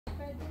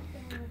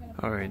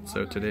Alright,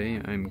 so today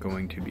I'm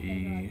going to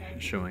be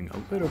showing a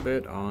little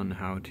bit on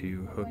how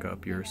to hook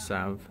up your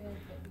Sabvoton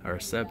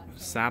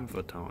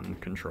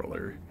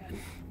controller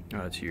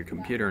to your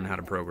computer and how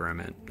to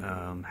program it.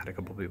 Had a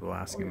couple people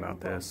asking about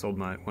this. Sold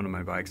one of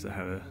my bikes that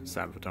had a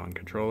Sabvoton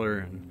controller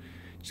and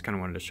just kind of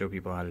wanted to show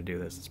people how to do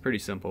this. It's pretty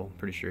simple,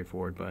 pretty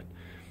straightforward, but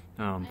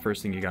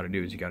first thing you got to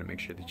do is you got to make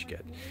sure that you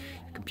get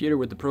your computer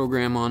with the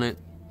program on it.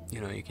 You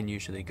know, you can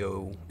usually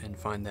go and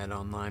find that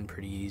online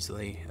pretty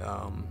easily.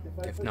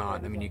 If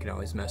not, I mean, you can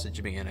always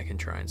message me and I can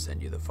try and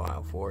send you the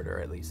file for it, or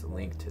at least the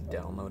link to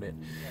download it.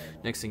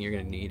 Next thing you're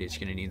going to need is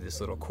you're going to need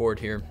this little cord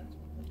here,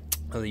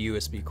 the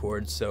USB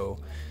cord. So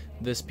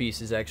this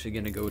piece is actually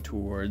going to go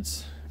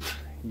towards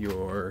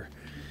your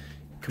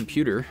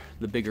computer.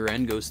 The bigger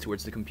end goes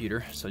towards the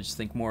computer. So just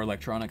think more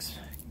electronics,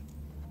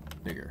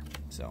 bigger.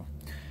 So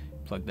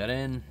plug that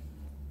in.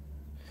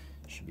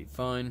 Should be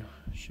fine.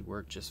 Should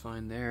work just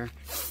fine there.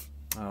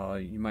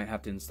 You might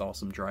have to install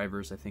some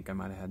drivers. I think I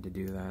might have had to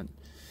do that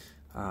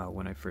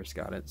when I first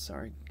got it.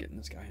 Sorry, getting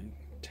this guy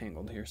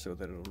tangled here so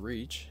that it'll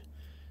reach.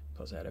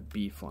 Plus I had a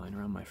bee flying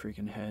around my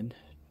freaking head,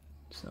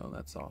 so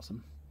that's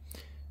awesome.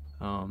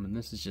 And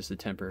this is just a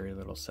temporary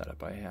little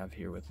setup I have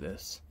here with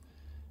this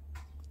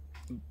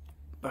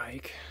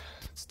bike.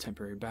 It's a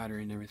temporary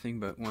battery and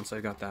everything, but once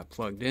I got that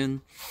plugged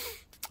in,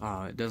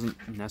 it doesn't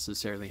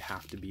necessarily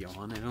have to be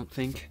on, I don't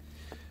think.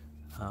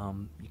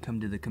 You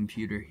come to the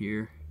computer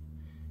here,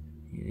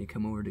 you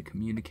come over to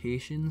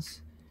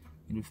communications,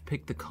 and you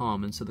pick the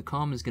COM, and so the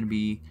COM is going to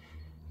be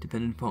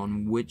dependent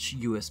upon which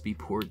USB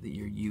port that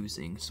you're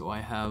using. So I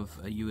have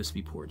a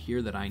USB port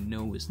here that I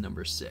know is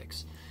number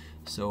 6.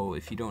 So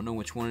if you don't know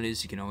which one it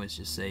is, you can always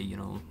just say, you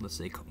know, let's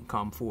say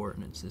COM 4,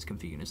 and it says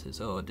config, and it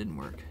says, oh, it didn't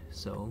work.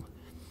 So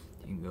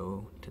you can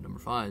go to number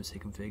 5, say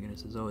config, and it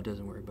says, oh, it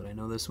doesn't work, but I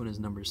know this one is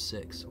number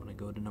 6. So when I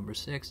go to number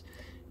 6,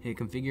 hit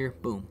configure,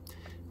 boom,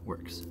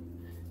 works.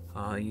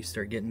 You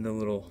start getting the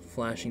little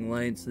flashing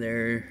lights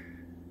there,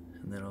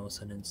 and then all of a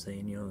sudden it's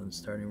saying, you know, it's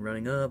starting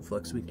running up,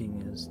 flux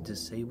weakening is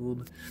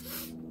disabled.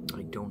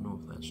 I don't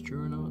know if that's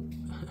true or not.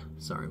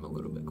 Sorry, I'm a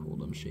little bit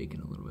cold, I'm shaking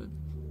a little bit,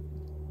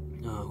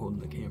 holding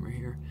the camera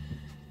here.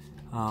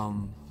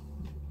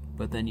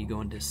 But then you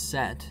go into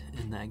set,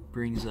 and that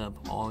brings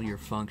up all your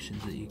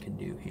functions that you can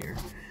do here.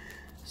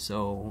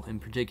 So in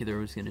particular,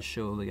 I was going to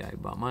show the guy who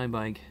bought my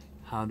bike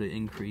how to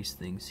increase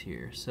things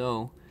here.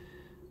 So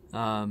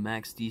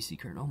max DC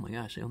current. Oh my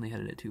gosh, I only had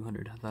it at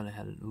 200. I thought I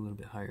had it a little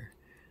bit higher.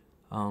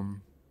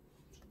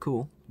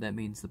 Cool. That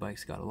means the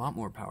bike's got a lot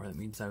more power. That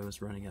means I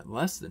was running at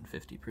less than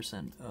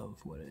 50% of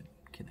what it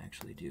can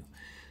actually do.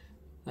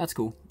 That's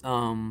cool.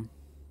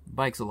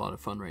 Bike's a lot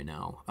of fun right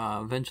now.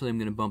 Eventually I'm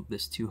going to bump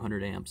this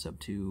 200 amps up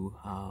to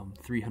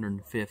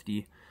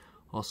 350.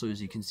 Also,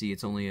 as you can see,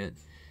 it's only at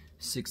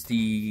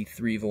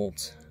 63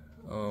 volts.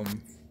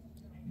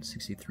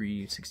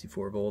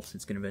 64 volts.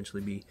 It's going to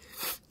eventually be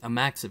a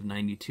max of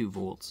 92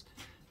 volts.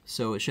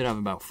 So it should have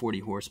about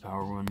 40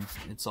 horsepower when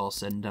it's all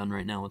said and done.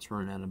 Right now it's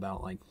running at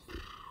about, like,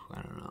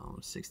 I don't know,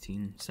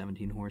 16,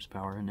 17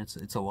 horsepower, and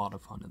it's a lot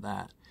of fun at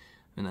that.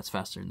 And that's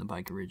faster than the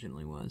bike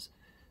originally was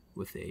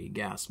with a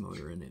gas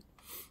motor in it.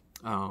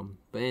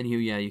 But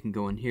anywho, yeah, you can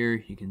go in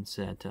here, you can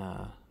set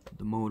the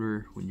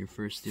motor when you're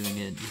first doing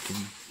it. You can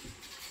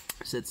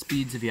set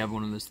speeds if you have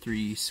one of those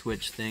 3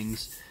 switch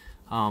things.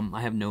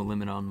 I have no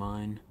limit on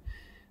mine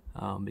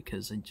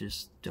because I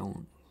just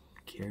don't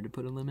care to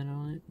put a limit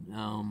on it.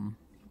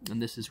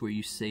 And this is where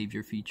you save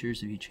your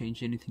features. If you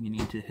change anything, you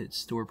need to hit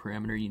store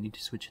parameter, you need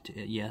to switch it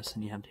to yes,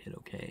 and you have to hit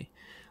OK.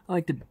 I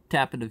like to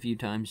tap it a few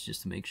times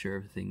just to make sure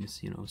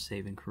everything's, you know,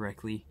 saving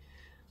correctly.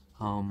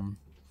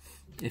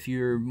 If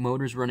your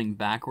motor's running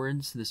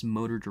backwards, this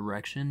motor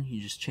direction,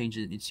 you just change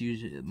it. It's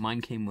usually,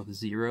 mine came with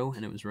 0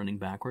 and it was running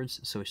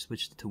backwards, so I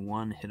switched it to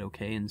 1, hit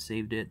OK, and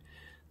saved it.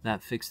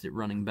 That fixed it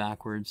running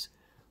backwards.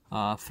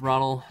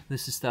 Throttle,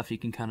 this is stuff you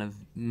can kind of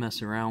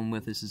mess around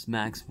with. This is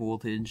max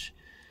voltage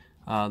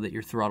that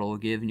your throttle will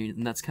give,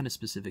 and that's kind of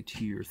specific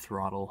to your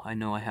throttle. I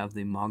know I have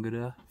the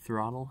Magoda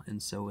throttle,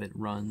 and so it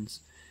runs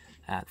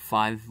at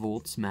 5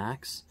 volts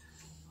max.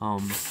 I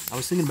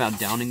was thinking about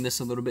downing this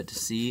a little bit to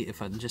see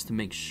if just to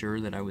make sure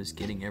that I was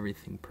getting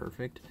everything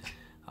perfect.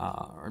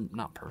 Or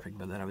not perfect,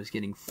 but that I was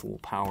getting full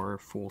power,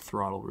 full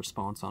throttle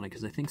response on it,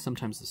 because I think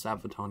sometimes the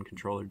Sabvoton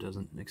controller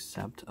doesn't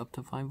accept up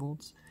to 5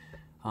 volts.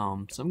 So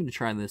I'm going to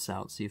try this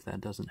out, see if that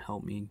doesn't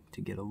help me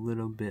to get a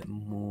little bit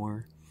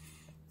more,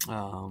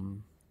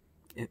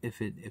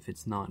 if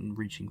it's not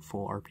reaching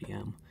full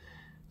RPM.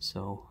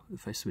 So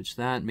if I switch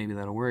that, maybe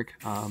that'll work.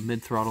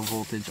 Mid-throttle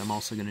voltage, I'm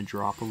also going to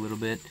drop a little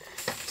bit.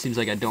 Seems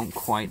like I don't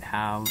quite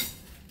have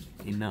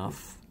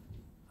enough.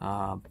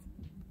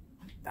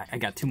 I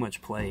got too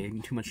much play,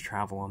 too much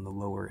travel on the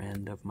lower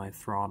end of my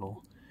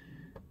throttle.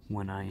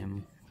 When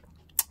I'm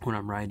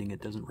riding,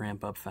 it doesn't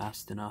ramp up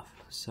fast enough,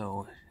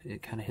 so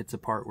it kind of hits a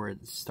part where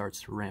it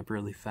starts to ramp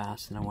really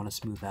fast, and I want to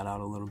smooth that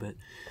out a little bit.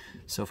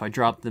 So if I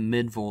drop the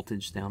mid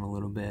voltage down a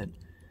little bit,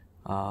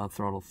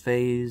 throttle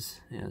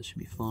phase, yeah, that should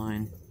be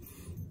fine.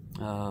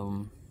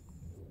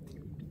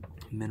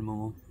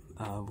 Minimal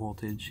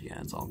voltage. Yeah,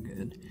 it's all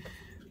good.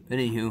 But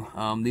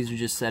anywho, these are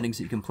just settings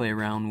that you can play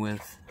around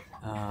with.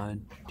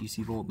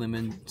 DC volt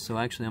limit. So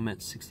actually I'm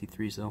at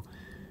 63, so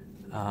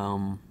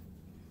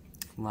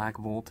lag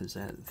volt is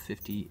at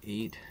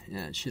 58.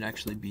 Yeah, it should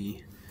actually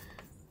be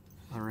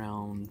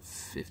around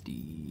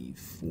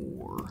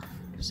 54.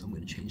 So I'm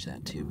going to change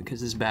that too,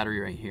 because this battery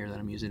right here that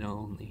I'm using is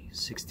only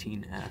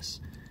 16S,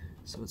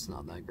 so it's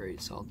not that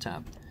great. So I'll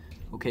tap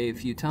OK a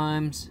few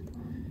times.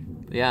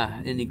 But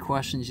yeah, any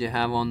questions you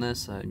have on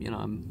this, you know,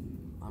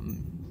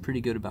 I'm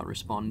pretty good about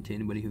responding to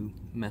anybody who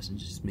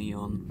messages me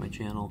on my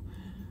channel.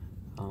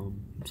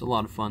 It's a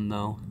lot of fun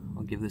though.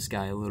 I'll give this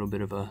guy a little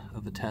bit of a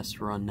test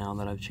run now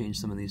that I've changed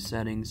some of these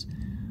settings.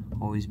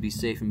 Always be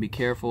safe and be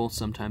careful.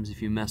 Sometimes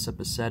if you mess up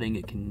a setting,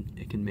 it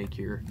can make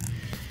your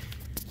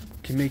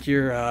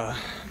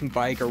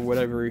bike or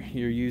whatever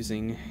you're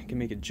using, it can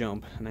make it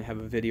jump. And I have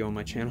a video on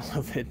my channel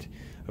of it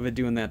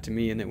doing that to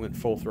me, and it went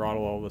full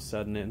throttle all of a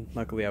sudden, and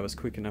luckily I was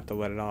quick enough to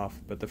let it off,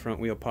 but the front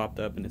wheel popped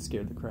up and it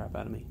scared the crap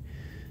out of me.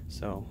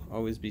 So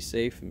always be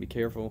safe and be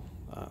careful,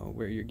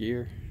 wear your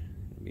gear,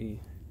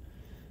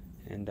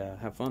 and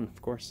have fun,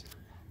 of course.